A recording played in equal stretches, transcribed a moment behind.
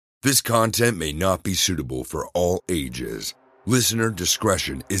This content may not be suitable for all ages. Listener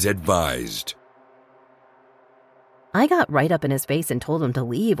discretion is advised. I got right up in his face and told him to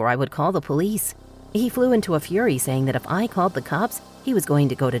leave or I would call the police. He flew into a fury saying that if I called the cops, he was going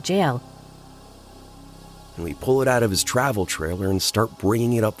to go to jail. And we pull it out of his travel trailer and start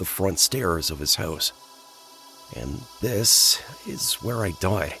bringing it up the front stairs of his house. And this is where I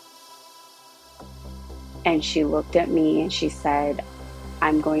die. And she looked at me and she said,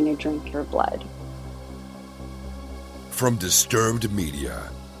 "I'm going to drink your blood." From Disturbed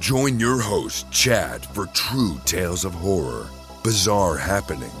Media, join your host, Chad, for true tales of horror, bizarre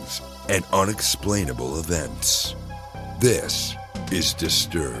happenings, and unexplainable events. This is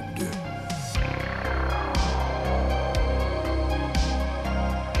Disturbed.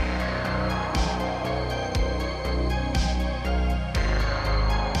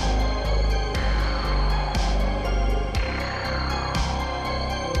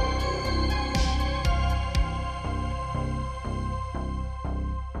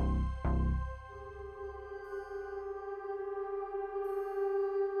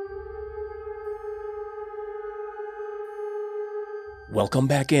 Welcome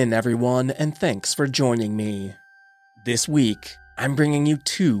back in, everyone, and thanks for joining me. This week, I'm bringing you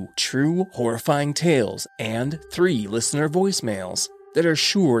 2 true horrifying tales and 3 listener voicemails that are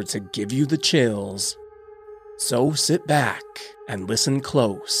sure to give you the chills. So sit back and listen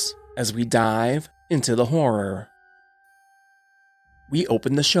close as we dive into the horror. We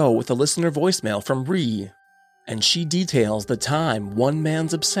open the show with a listener voicemail from Ree, and she details the time one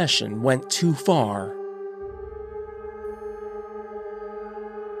man's obsession went too far.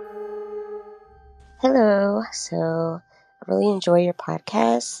 Hello, so I really enjoy your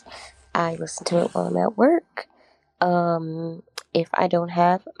podcast. I listen to it while I'm at work. If I don't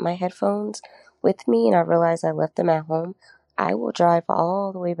have my headphones with me and I realize I left them at home, I will drive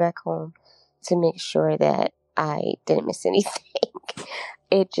all the way back home to make sure that I didn't miss anything.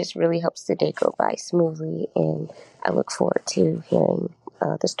 It just really helps the day go by smoothly, and I look forward to hearing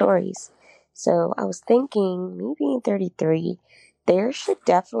the stories. So I was thinking, me being 33, there should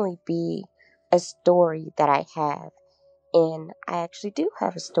definitely be a story that I have, and I actually do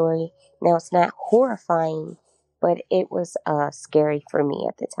have a story. Now, it's not horrifying, but it was scary for me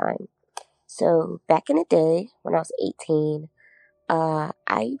at the time. So back in the day, when I was 18,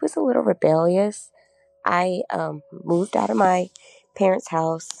 I was a little rebellious. I moved out of my parents'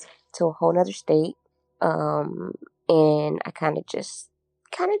 house to a whole nother state, and I kind of just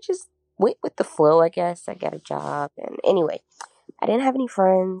went with the flow, I guess. I got a job, and anyway, I didn't have any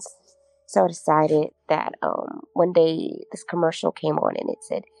friends. So I decided that one day this commercial came on and it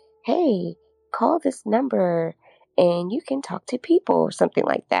said, "Hey, call this number and you can talk to people," or something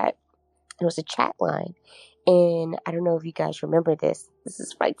like that. It was a chat line. And I don't know if you guys remember this. This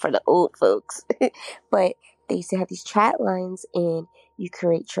is like for the old folks. But they used to have these chat lines and you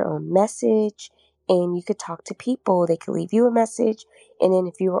create your own message and you could talk to people. They could leave you a message. And then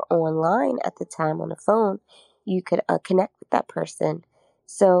if you were online at the time on the phone, you could connect with that person.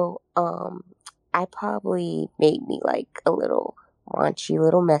 So, I probably made me like a little raunchy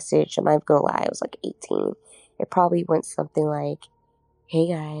little message. I'm not gonna lie, I was like 18. It probably went something like, "Hey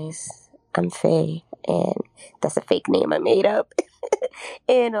guys, I'm Faye," and that's a fake name I made up.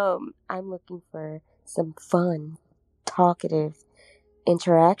 And, I'm looking for some fun, talkative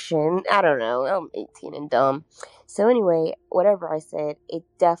interaction. I don't know, I'm 18 and dumb. So anyway, whatever I said, it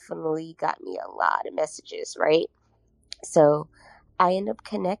definitely got me a lot of messages, right? So I ended up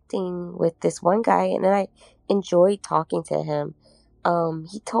connecting with this one guy, and then I enjoyed talking to him.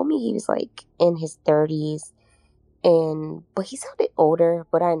 He told me he was like in his 30s, but he sounded older,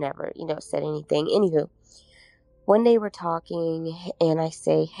 but I never, said anything. Anywho, one day we're talking, and I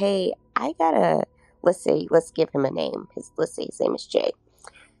say, "Hey, let's give him a name. Let's say his name is Jay."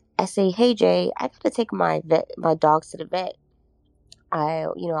 I say, "Hey Jay, I gotta take my dogs to the vet.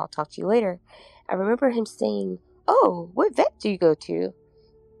 I'll talk to you later." I remember him saying, "Oh, what vet do you go to?"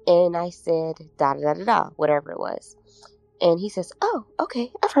 And I said, da da da da da, whatever it was. And he says, "Oh,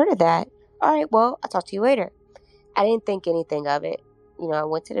 okay, I've heard of that. All right, well, I'll talk to you later." I didn't think anything of it. I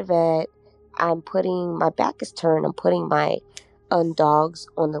went to the vet. My back is turned. I'm putting my dogs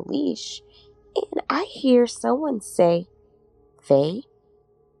on the leash. And I hear someone say, "Faye."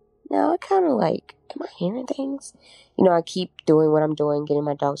 Now I kind of like, am I hearing things? I keep doing what I'm doing, getting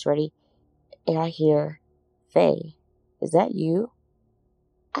my dogs ready. And I hear, "Faye, is that you?"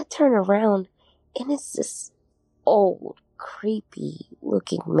 I turn around and it's this old, creepy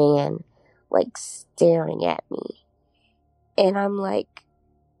looking man, like staring at me. And I'm like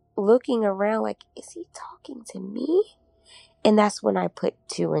looking around like, is he talking to me? And that's when I put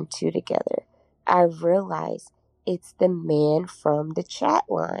 2 and 2 together. I realized it's the man from the chat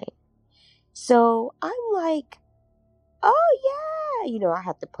line. So I'm like, oh yeah, I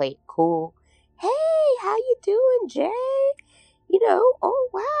have to play it cool. Hey, how you doing, Jay? Oh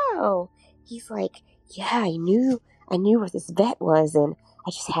wow. He's like, yeah, I knew where this vet was, and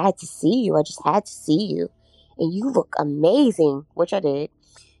I just had to see you. And you look amazing, which I did.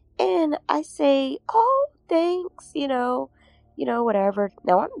 And I say, oh, thanks, whatever.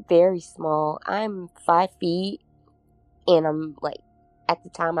 Now I'm very small. I'm 5 feet, and I'm like, at the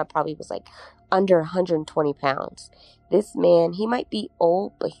time I probably was like under 120 pounds. This man, he might be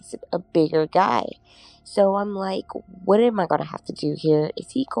old, but he's a bigger guy. So I'm like, what am I going to have to do here?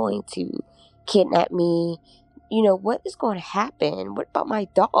 Is he going to kidnap me? What is going to happen? What about my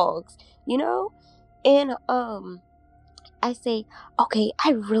dogs? And I say, okay,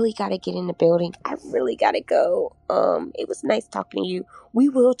 I really got to get in the building. I really got to go. It was nice talking to you. We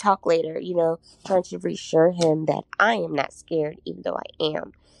will talk later, trying to reassure him that I am not scared, even though I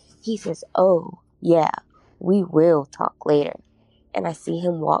am. He says, oh, yeah, we will talk later. And I see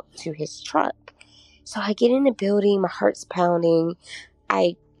him walk to his truck. So I get in the building, my heart's pounding.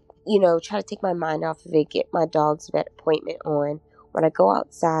 I, try to take my mind off of it, get my dog's vet appointment on. When I go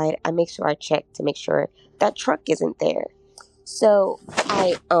outside, I make sure I check to make sure that truck isn't there. So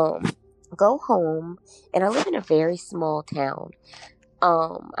I go home, and I live in a very small town.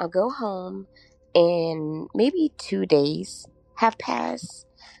 I'll go home, and maybe 2 days have passed.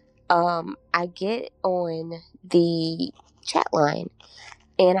 I get on the chat line,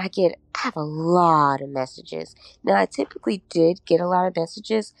 and I have a lot of messages. Now, I typically did get a lot of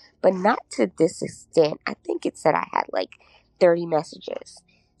messages, but not to this extent. I think it said I had like 30 messages.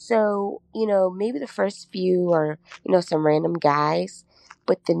 So, maybe the first few are, some random guys.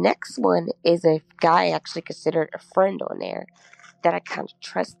 But the next one is a guy I actually considered a friend on there that I kind of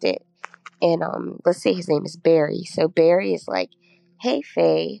trusted. And let's say his name is Barry. So Barry is like, hey,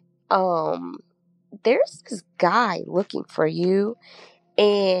 Faye, there's this guy looking for you.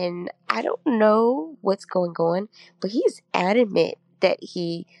 And I don't know what's going on, but he's adamant that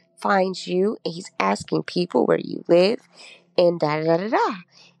he finds you, and he's asking people where you live, and da-da-da-da-da.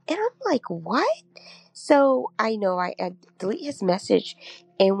 And I'm like, what? So I delete his message,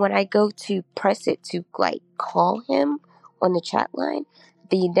 and when I go to press it to like call him on the chat line,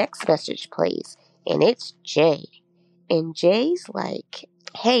 the next message plays, and it's Jay. And Jay's like,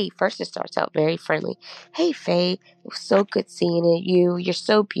 hey, first it starts out very friendly. Hey, Faye, it was so good seeing you. You're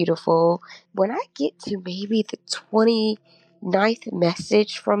so beautiful. When I get to maybe the 29th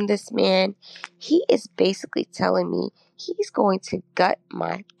message from this man, he is basically telling me he's going to gut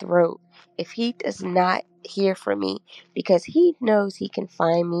my throat if he does not hear from me, because he knows he can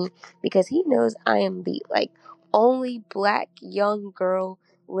find me, because he knows I am the only black young girl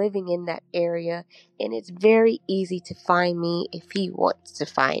living in that area, and it's very easy to find me if he wants to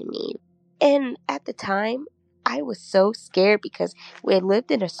find me. And at the time, I was so scared because we had lived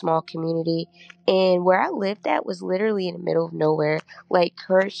in a small community, and where I lived at was literally in the middle of nowhere, like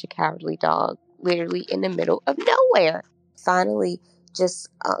Courage the Cowardly Dog, literally in the middle of nowhere. Finally, just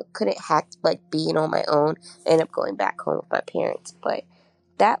couldn't hack being on my own. Ended up going back home with my parents, but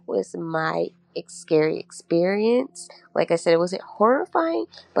that was my scary experience. Like I said, it wasn't horrifying,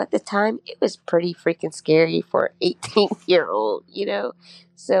 but at the time it was pretty freaking scary for an 18-year-old,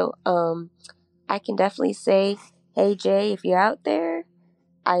 So I can definitely say, hey Jay, if you're out there,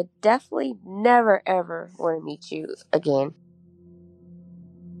 I definitely never ever want to meet you again.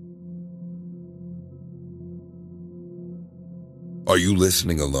 Are you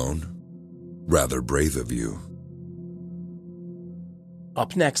listening alone? Rather brave of you.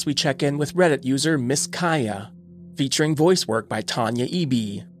 Up next, we check in with Reddit user Miss Kaya, featuring voice work by Tanya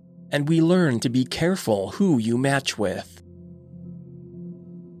Eby, and we learn to be careful who you match with.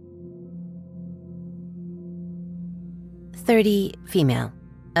 "30, female.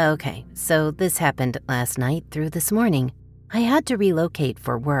 Okay, so this happened last night through this morning. I had to relocate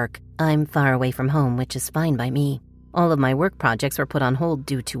for work. I'm far away from home, which is fine by me. All of my work projects were put on hold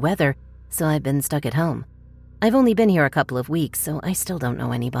due to weather, so I've been stuck at home. I've only been here a couple of weeks, so I still don't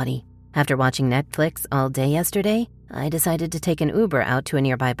know anybody. After watching Netflix all day yesterday, I decided to take an Uber out to a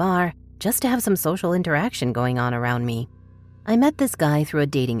nearby bar just to have some social interaction going on around me. I met this guy through a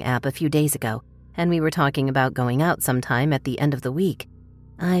dating app a few days ago, and we were talking about going out sometime at the end of the week.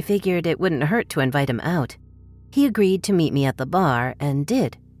 I figured it wouldn't hurt to invite him out. He agreed to meet me at the bar and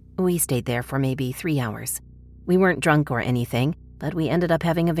did. We stayed there for maybe 3 hours. We weren't drunk or anything, but we ended up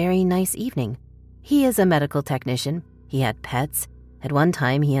having a very nice evening. He is a medical technician. He had pets. At one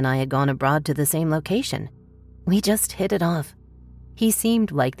time, he and I had gone abroad to the same location. We just hit it off. He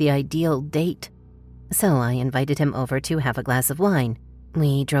seemed like the ideal date. So I invited him over to have a glass of wine.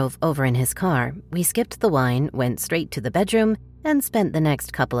 We drove over in his car, we skipped the wine, went straight to the bedroom, and spent the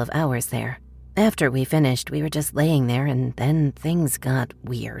next couple of hours there. After we finished, we were just laying there, and then things got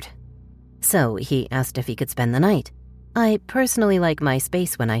weird. So he asked if he could spend the night. I personally like my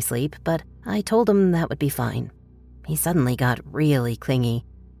space when I sleep, but I told him that would be fine. He suddenly got really clingy,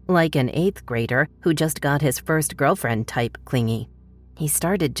 like an 8th grader who just got his first girlfriend type clingy. He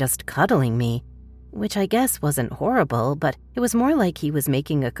started just cuddling me, which I guess wasn't horrible, but it was more like he was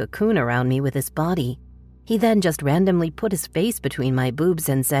making a cocoon around me with his body. He then just randomly put his face between my boobs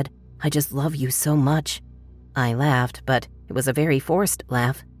and said, "I just love you so much." I laughed, but it was a very forced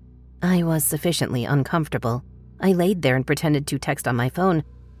laugh. I was sufficiently uncomfortable. I laid there and pretended to text on my phone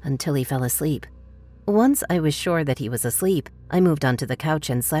until he fell asleep. Once I was sure that he was asleep, I moved onto the couch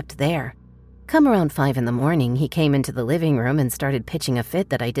and slept there. Come around 5 a.m, he came into the living room and started pitching a fit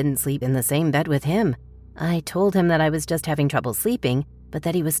that I didn't sleep in the same bed with him. I told him that I was just having trouble sleeping, but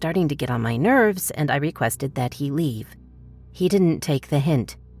that he was starting to get on my nerves, and I requested that he leave. He didn't take the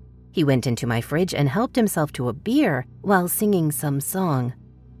hint. He went into my fridge and helped himself to a beer while singing some song.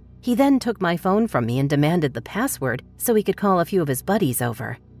 He then took my phone from me and demanded the password so he could call a few of his buddies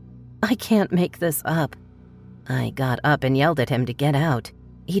over. I can't make this up. I got up and yelled at him to get out.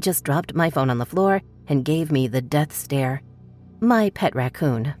 He just dropped my phone on the floor and gave me the death stare. My pet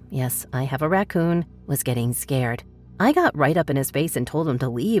raccoon, yes, I have a raccoon, was getting scared. I got right up in his face and told him to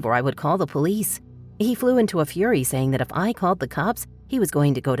leave or I would call the police. He flew into a fury saying that if I called the cops, he was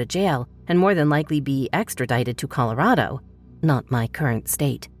going to go to jail and more than likely be extradited to Colorado, not my current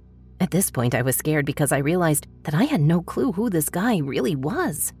state. At this point, I was scared because I realized that I had no clue who this guy really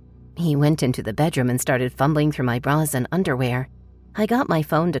was. He went into the bedroom and started fumbling through my bras and underwear. I got my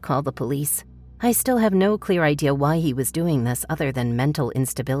phone to call the police. I still have no clear idea why he was doing this other than mental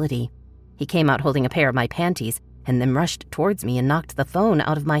instability. He came out holding a pair of my panties and then rushed towards me and knocked the phone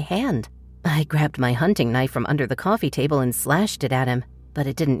out of my hand. I grabbed my hunting knife from under the coffee table and slashed it at him, but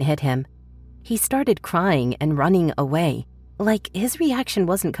it didn't hit him. He started crying and running away, like his reaction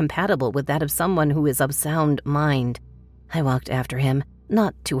wasn't compatible with that of someone who is of sound mind. I walked after him,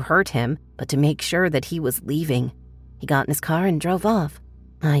 not to hurt him, but to make sure that he was leaving. He got in his car and drove off.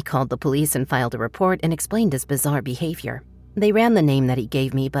 I called the police and filed a report and explained his bizarre behavior. They ran the name that he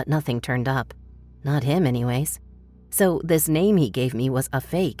gave me, but nothing turned up. Not him, anyways. So this name he gave me was a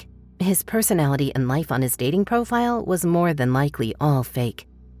fake. His personality and life on his dating profile was more than likely all fake.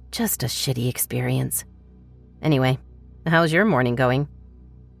 Just a shitty experience. Anyway, how's your morning going?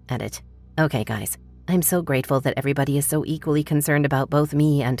 Edit. Okay, guys. I'm so grateful that everybody is so equally concerned about both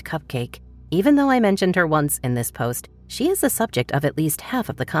me and Cupcake. Even though I mentioned her once in this post, she is the subject of at least half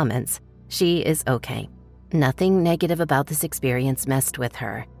of the comments. She is okay. Nothing negative about this experience messed with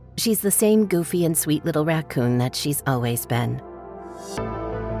her. She's the same goofy and sweet little raccoon that she's always been.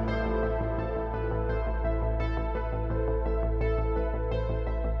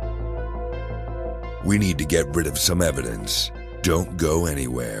 We need to get rid of some evidence. Don't go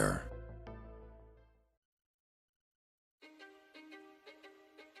anywhere.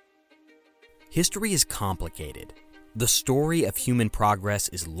 History is complicated. The story of human progress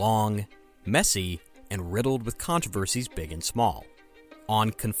is long, messy, and riddled with controversies big and small.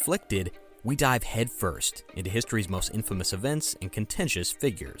 On Conflicted, we dive headfirst into history's most infamous events and contentious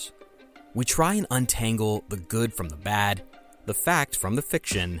figures. We try and untangle the good from the bad, the fact from the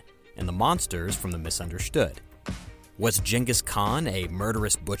fiction, and the monsters from the misunderstood. Was Genghis Khan a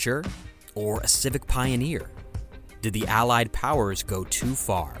murderous butcher or a civic pioneer? Did the Allied powers go too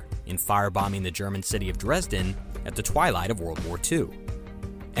far in firebombing the German city of Dresden at the twilight of World War II?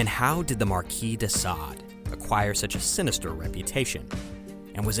 And how did the Marquis de Sade acquire such a sinister reputation?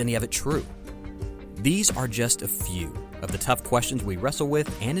 And was any of it true? These are just a few of the tough questions we wrestle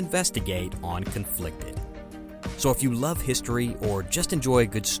with and investigate on Conflicted. So if you love history or just enjoy a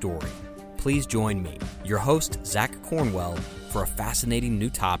good story, please join me, your host, Zach Cornwell, for a fascinating new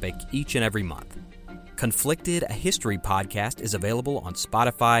topic each and every month. Conflicted, a history podcast, is available on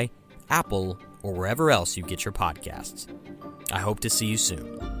Spotify, Apple, or wherever else you get your podcasts. I hope to see you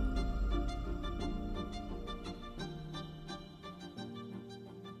soon.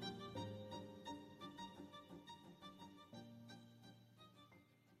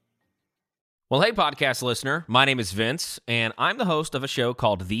 Well, hey, podcast listener. My name is Vince, and I'm the host of a show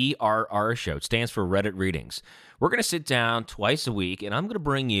called The RR Show. It stands for Reddit Readings. We're going to sit down twice a week, and I'm going to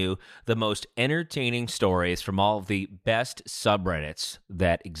bring you the most entertaining stories from all of the best subreddits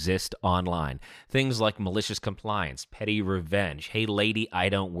that exist online. Things like malicious compliance, petty revenge, hey lady, I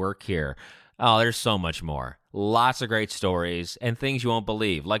don't work here. Oh, there's so much more. Lots of great stories and things you won't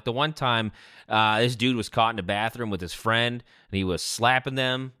believe. Like the one time this dude was caught in the bathroom with his friend, and he was slapping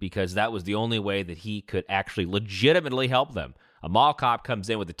them because that was the only way that he could actually legitimately help them. A mall cop comes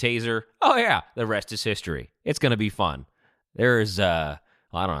in with a taser. Oh, yeah, the rest is history. It's going to be fun. There's, I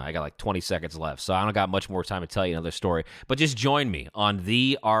don't know, I got like 20 seconds left, so I don't got much more time to tell you another story. But just join me on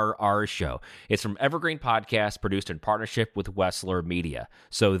The RR Show. It's from Evergreen Podcast, produced in partnership with Wessler Media.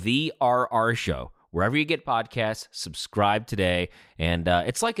 So The RR Show, wherever you get podcasts, subscribe today. And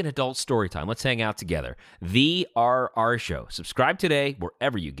it's like an adult story time. Let's hang out together. The RR Show. Subscribe today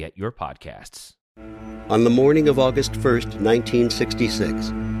wherever you get your podcasts. On the morning of August 1st,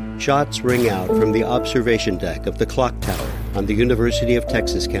 1966, shots ring out from the observation deck of the clock tower on the University of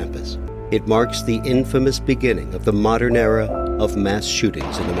Texas campus. It marks the infamous beginning of the modern era of mass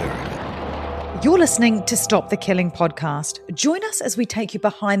shootings in America. You're listening to Stop the Killing podcast. Join us as we take you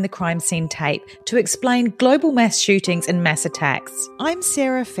behind the crime scene tape to explain global mass shootings and mass attacks. I'm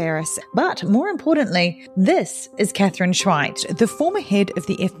Sarah Ferris, but more importantly, this is Catherine Schweit, the former head of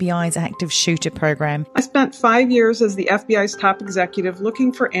the FBI's active shooter program. I spent 5 years as the FBI's top executive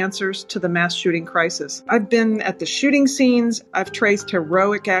looking for answers to the mass shooting crisis. I've been at the shooting scenes, I've traced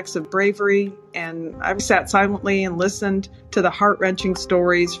heroic acts of bravery, and I've sat silently and listened to the heart-wrenching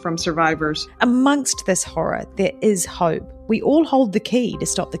stories from survivors. Amongst this horror, there is hope. We all hold the key to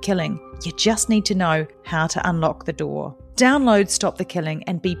stop the killing. You just need to know how to unlock the door. Download Stop the Killing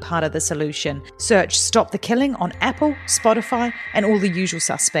and be part of the solution. Search Stop the Killing on Apple, Spotify, and all the usual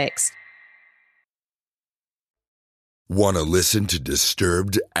suspects. Want to listen to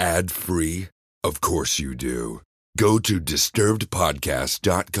Disturbed ad-free? Of course you do. Go to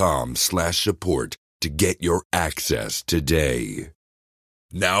disturbedpodcast.com/support to get your access today.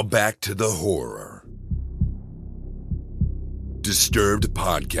 Now back to the horror. Disturbed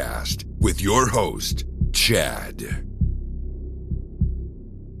Podcast with your host, Chad.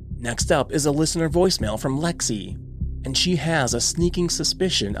 Next up is a listener voicemail from Lexi, and she has a sneaking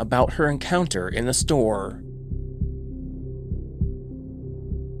suspicion about her encounter in the store.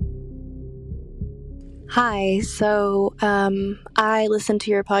 Hi, so I listen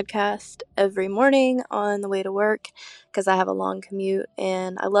to your podcast every morning on the way to work because I have a long commute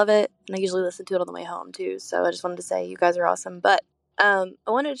and I love it, and I usually listen to it on the way home too, so I just wanted to say you guys are awesome. But I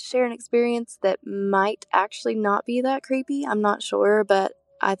wanted to share an experience that might actually not be that creepy. I'm not sure, but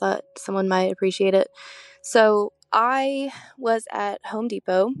I thought someone might appreciate it. So I was at Home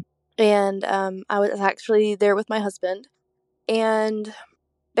Depot, and I was actually there with my husband, and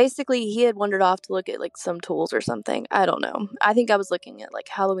basically, he had wandered off to look at, like, some tools or something. I don't know. I think I was looking at, like,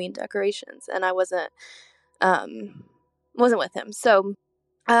 Halloween decorations, and I wasn't with him. So,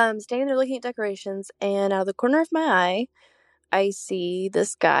 standing there looking at decorations, and out of the corner of my eye, I see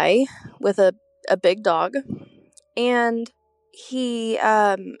this guy with a big dog, and he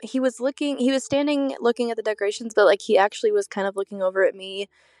was standing looking at the decorations, but, like, he actually was kind of looking over at me,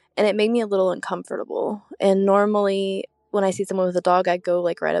 and it made me a little uncomfortable. And normally, when I see someone with a dog, I go,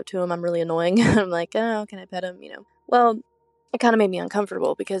 like, right up to him. I'm really annoying. I'm like, oh, can I pet him? Well, it kind of made me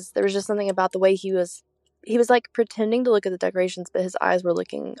uncomfortable because there was just something about the way he was like pretending to look at the decorations, but his eyes were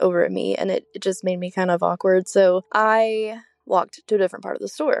looking over at me, and it just made me kind of awkward. So I walked to a different part of the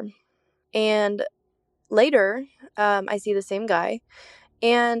store, and later, I see the same guy.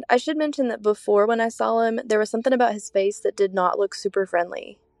 And I should mention that before, when I saw him, there was something about his face that did not look super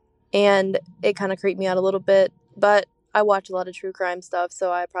friendly, and it kind of creeped me out a little bit, but I watch a lot of true crime stuff,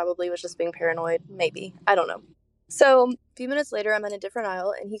 so I probably was just being paranoid. Maybe. I don't know. So a few minutes later, I'm in a different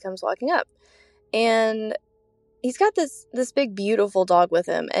aisle, and he comes walking up. And he's got this big, beautiful dog with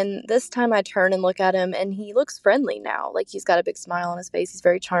him. And this time I turn and look at him, and he looks friendly now. Like, he's got a big smile on his face. He's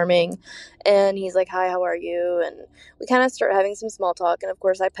very charming. And he's like, hi, how are you? And we kind of start having some small talk. And, of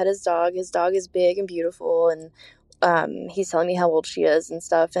course, I pet his dog. His dog is big and beautiful. And he's telling me how old she is and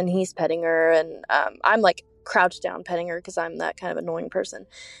stuff. And he's petting her. And I'm, like, crouched down petting her because I'm that kind of annoying person.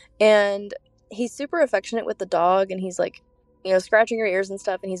 And he's super affectionate with the dog, and he's like, scratching her ears and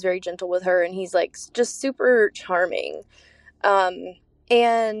stuff, and he's very gentle with her, and he's like just super charming.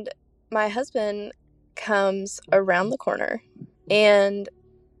 And my husband comes around the corner, and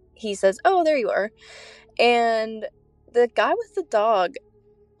he says, oh, there you are. And the guy with the dog,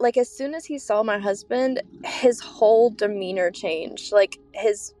 like, as soon as he saw my husband, his whole demeanor changed. Like,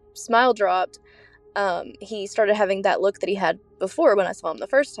 his smile dropped. He started having that look that he had before when I saw him the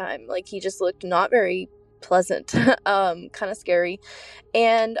first time. Like, he just looked not very pleasant, kind of scary.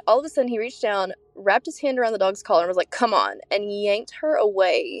 And all of a sudden he reached down, wrapped his hand around the dog's collar, and was like, come on, and yanked her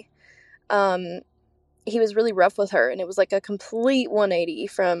away. he was really rough with her, and it was like a complete 180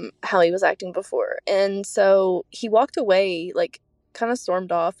 from how he was acting before. And so he walked away, like kind of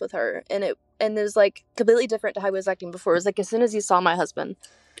stormed off with her, and it was like completely different to how he was acting before. It was like as soon as he saw my husband,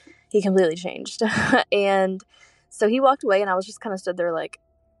 he completely changed. And so he walked away, and I was just kind of stood there like,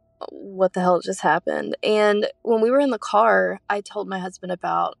 what the hell just happened? And when we were in the car, I told my husband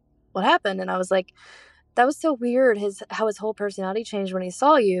about what happened, and I was like, that was so weird, how his whole personality changed when he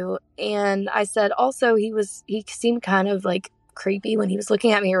saw you. And I said also he seemed kind of like creepy when he was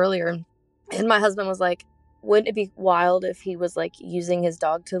looking at me earlier. And my husband was like, wouldn't it be wild if he was like using his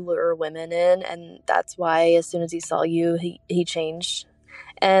dog to lure women in, and that's why as soon as he saw you he changed?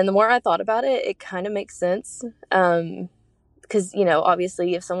 And the more I thought about it, it kind of makes sense. Because, you know,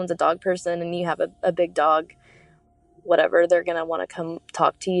 obviously if someone's a dog person and you have a big dog, whatever, they're going to want to come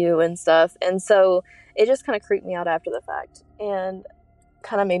talk to you and stuff. And so it just kind of creeped me out after the fact and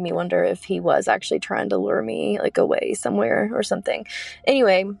kind of made me wonder if he was actually trying to lure me like away somewhere or something.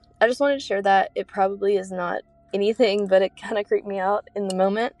 Anyway, I just wanted to share that. It probably is not anything, but it kind of creeped me out in the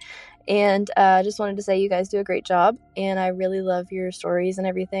moment. And I just wanted to say you guys do a great job, and I really love your stories and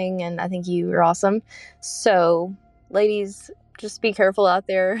everything, and I think you are awesome. So, ladies, just be careful out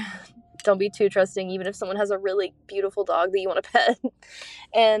there. Don't be too trusting, even if someone has a really beautiful dog that you want to pet.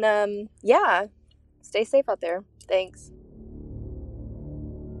 And yeah, stay safe out there. Thanks.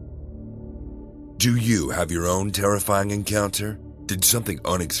 Do you have your own terrifying encounter? Did something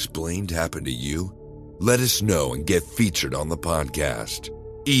unexplained happen to you? Let us know and get featured on the podcast.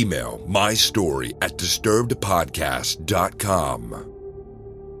 Email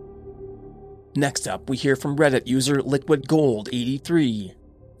mystory@disturbedpodcast.com. Next up, we hear from Reddit user LiquidGold83,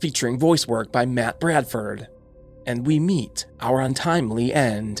 featuring voice work by Matt Bradford, and we meet our untimely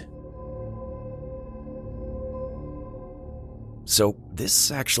end. So,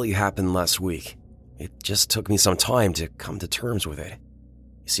 this actually happened last week. It just took me some time to come to terms with it.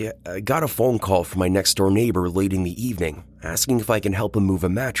 You see, I got a phone call from my next-door neighbor late in the evening, asking if I can help him move a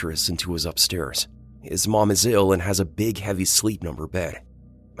mattress into his upstairs. His mom is ill and has a big, heavy sleep number bed.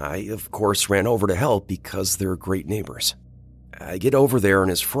 I, of course, ran over to help because they're great neighbors. I get over there and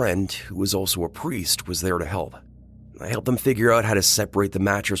his friend, who was also a priest, was there to help. I helped them figure out how to separate the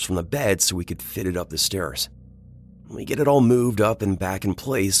mattress from the bed so we could fit it up the stairs. We get it all moved up and back in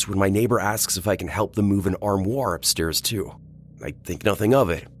place when my neighbor asks if I can help them move an armoire upstairs too. I think nothing of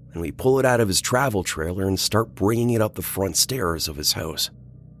it, and we pull it out of his travel trailer and start bringing it up the front stairs of his house.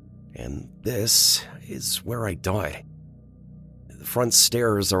 And this is where I died. The front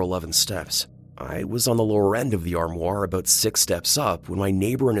stairs are 11 steps. I was on the lower end of the armoire, about 6 steps up, when my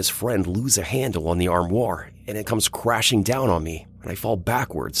neighbor and his friend lose a handle on the armoire, and it comes crashing down on me, and I fall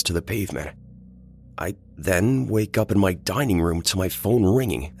backwards to the pavement. I then wake up in my dining room to my phone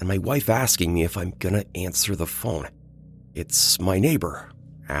ringing and my wife asking me if I'm gonna answer the phone. It's my neighbor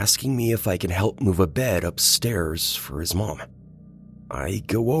asking me if I can help move a bed upstairs for his mom. I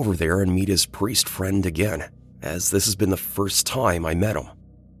go over there and meet his priest friend again, as this has been the first time I met him.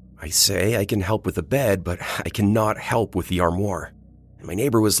 I say I can help with the bed, but I cannot help with the armoire. And my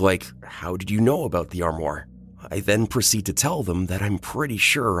neighbor was like, "How did you know about the armoire?" I then proceed to tell them that I'm pretty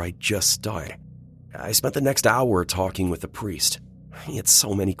sure I just died. I spent the next hour talking with the priest. He had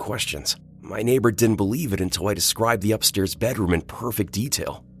so many questions. My neighbor didn't believe it until I described the upstairs bedroom in perfect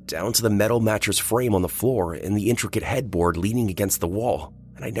detail, down to the metal mattress frame on the floor and the intricate headboard leaning against the wall,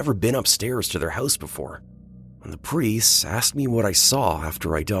 and I'd never been upstairs to their house before. And the priest asked me what I saw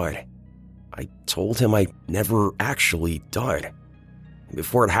after I died. I told him I never actually died.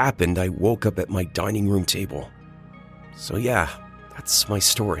 Before it happened, I woke up at my dining room table. So yeah, that's my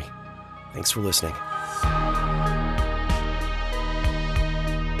story. Thanks for listening.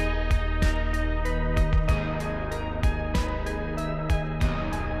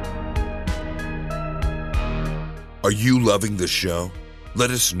 Are you loving the show?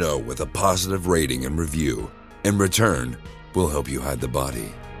 Let us know with a positive rating and review. In return, we'll help you hide the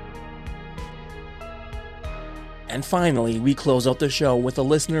body. And finally, we close out the show with a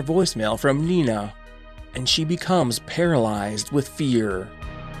listener voicemail from Nina, and she becomes paralyzed with fear.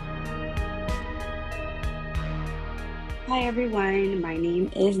 Hi everyone, my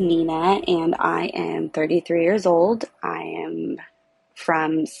name is Nina and I am 33 years old. I am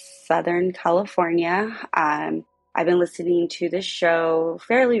from Southern California. I've been listening to this show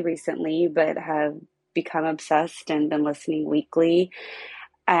fairly recently, but have become obsessed and been listening weekly,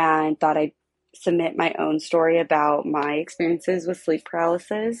 and thought I'd submit my own story about my experiences with sleep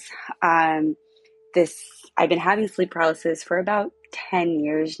paralysis. I've been having sleep paralysis for about 10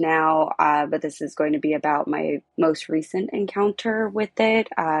 years now, but this is going to be about my most recent encounter with it,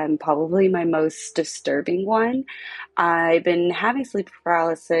 probably my most disturbing one. I've been having sleep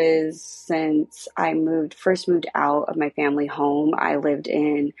paralysis since I first moved out of my family home. I lived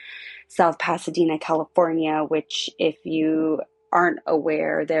in South Pasadena, California, which, if you aren't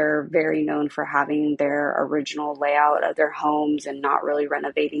aware, they're very known for having their original layout of their homes and not really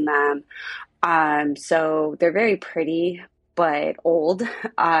renovating them. So they're very pretty, but old. So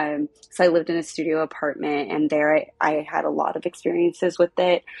I lived in a studio apartment, and there I had a lot of experiences with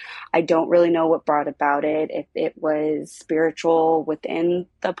it. I don't really know what brought about it, if it was spiritual within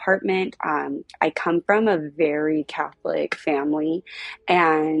the apartment. I come from a very Catholic family,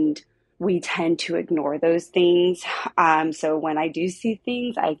 and we tend to ignore those things. So when I do see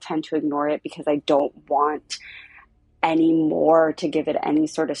things, I tend to ignore it because I don't want any more to give it any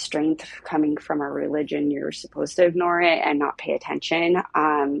sort of strength. Coming from a religion, you're supposed to ignore it and not pay attention.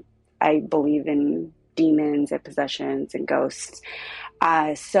 I believe in demons and possessions and ghosts.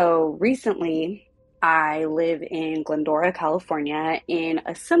 So recently, I live in Glendora, California, in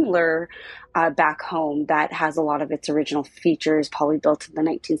a similar back home that has a lot of its original features, probably built in the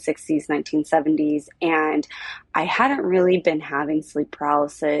 1960s, 1970s. And I hadn't really been having sleep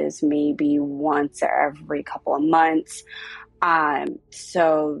paralysis, maybe once every couple of months.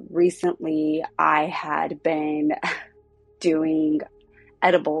 So recently I had been doing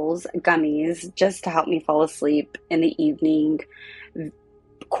edibles, gummies, just to help me fall asleep in the evening.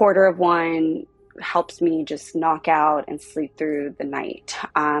 Quarter of one helps me just knock out and sleep through the night.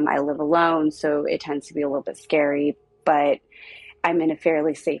 I live alone, so it tends to be a little bit scary, but I'm in a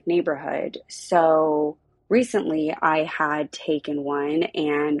fairly safe neighborhood. So recently I had taken one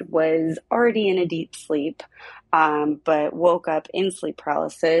and was already in a deep sleep, but woke up in sleep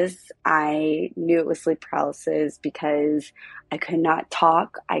paralysis. I knew it was sleep paralysis because I could not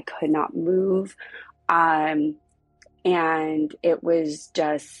talk, I could not move, and it was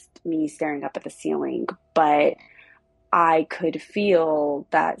just me staring up at the ceiling, but I could feel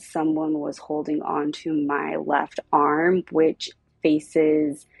that someone was holding onto my left arm, which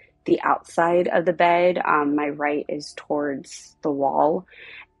faces the outside of the bed. My right is towards the wall,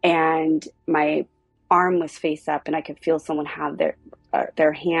 and my arm was face up, and I could feel someone have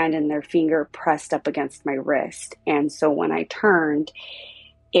their hand and their finger pressed up against my wrist. And so when I turned,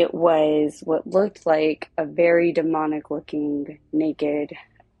 it was what looked like a very demonic looking naked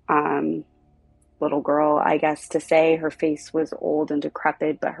little girl, I guess to say. Her face was old and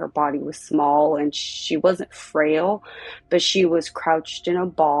decrepit, but her body was small, and she wasn't frail, but she was crouched in a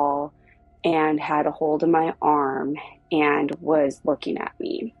ball and had a hold of my arm and was looking at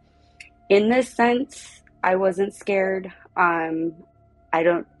me. In this sense, I wasn't scared. I've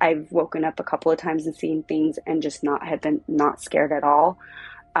woken up a couple of times and seen things and just not scared at all.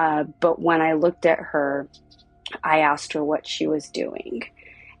 But when I looked at her, I asked her what she was doing.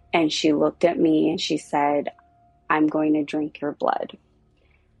 And she looked at me and she said, "I'm going to drink your blood."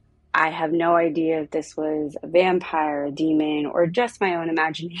 I have no idea if this was a vampire, a demon, or just my own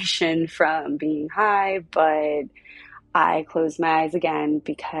imagination from being high, but I closed my eyes again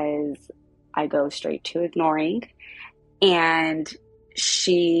because I go straight to ignoring. And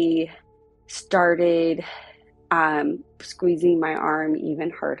she started squeezing my arm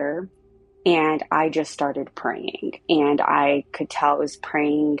even harder. And I just started praying, and I could tell it was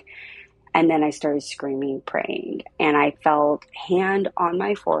praying. And then I started screaming, praying, and I felt hand on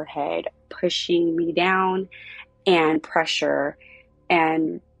my forehead pushing me down and pressure,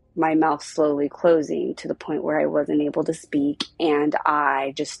 and my mouth slowly closing to the point where I wasn't able to speak. And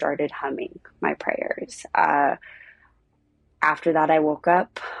I just started humming my prayers. After that, I woke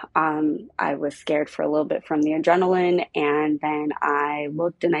up. I was scared for a little bit from the adrenaline, and then I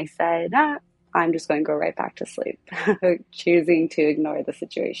looked and I said, I'm just going to go right back to sleep, choosing to ignore the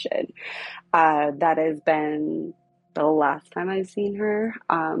situation. That has been the last time I've seen her.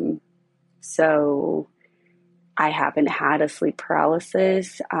 So I haven't had a sleep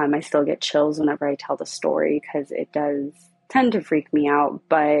paralysis. I still get chills whenever I tell the story because it does tend to freak me out,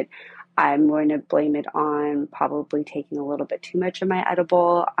 but I'm going to blame it on probably taking a little bit too much of my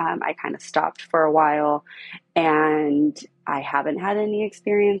edible. I kind of stopped for a while, and I haven't had any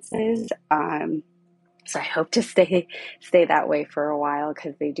experiences. So I hope to stay that way for a while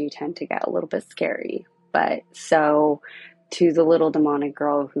because they do tend to get a little bit scary. But so to the little demonic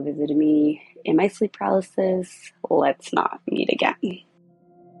girl who visited me in my sleep paralysis, let's not meet again.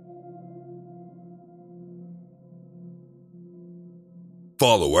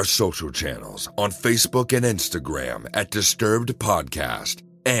 Follow our social channels on Facebook and Instagram at Disturbed Podcast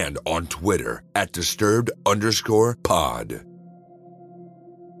and on Twitter at Disturbed_pod.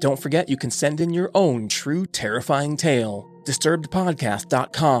 Don't forget you can send in your own true terrifying tale.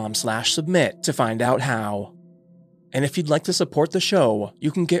 DisturbedPodcast.com/submit to find out how. And if you'd like to support the show, you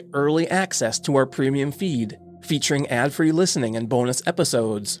can get early access to our premium feed, featuring ad-free listening and bonus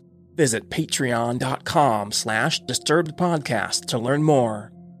episodes. Visit patreon.com/disturbedpodcast to learn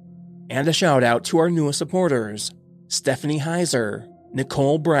more. And a shout out to our newest supporters, Stephanie Heiser,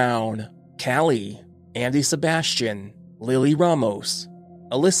 Nicole Brown, Callie, Andy Sebastian, Lily Ramos,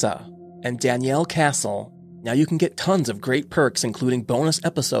 Alyssa, and Danielle Castle. Now you can get tons of great perks including bonus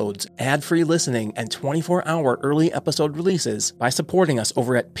episodes, ad-free listening, and 24-hour early episode releases by supporting us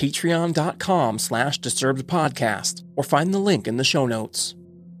over at patreon.com/disturbedpodcast or find the link in the show notes.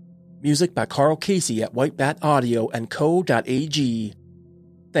 Music by Carl Casey at Whitebat Audio and Co.ag.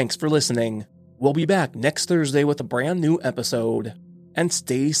 Thanks for listening. We'll be back next Thursday with a brand new episode. And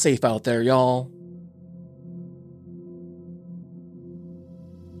stay safe out there, y'all.